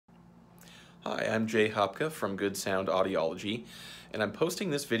Hi, I'm Jay Hapka from Good Sound Audiology, and I'm posting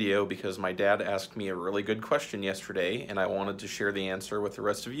this video because my dad asked me a really good question yesterday, and I wanted to share the answer with the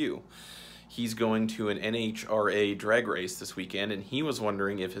rest of you. He's going to an NHRA drag race this weekend, and he was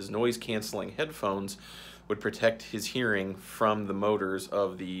wondering if his noise-canceling headphones would protect his hearing from the motors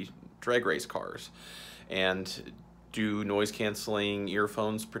of the drag race cars. And do noise-canceling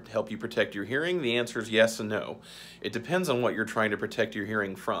earphones help you protect your hearing? The answer is yes and no. It depends on what you're trying to protect your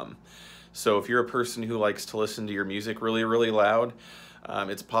hearing from. So if you're a person who likes to listen to your music really, really loud,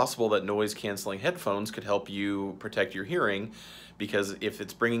 it's possible that noise-canceling headphones could help you protect your hearing, because if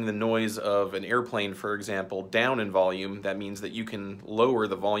it's bringing the noise of an airplane, for example, down in volume, that means that you can lower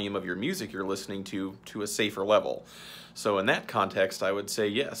the volume of your music you're listening to a safer level. So in that context, I would say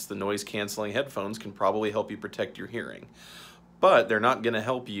yes, the noise-canceling headphones can probably help you protect your hearing. But they're not going to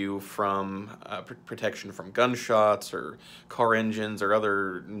help you from protection from gunshots or car engines or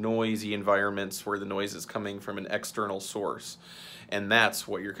other noisy environments where the noise is coming from an external source. And that's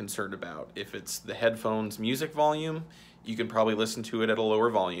what you're concerned about. If it's the headphones' music volume, you can probably listen to it at a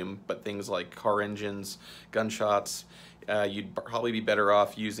lower volume, but things like car engines, gunshots, you'd probably be better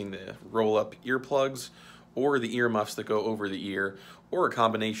off using the roll-up earplugs or the earmuffs that go over the ear, or a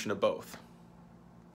combination of both.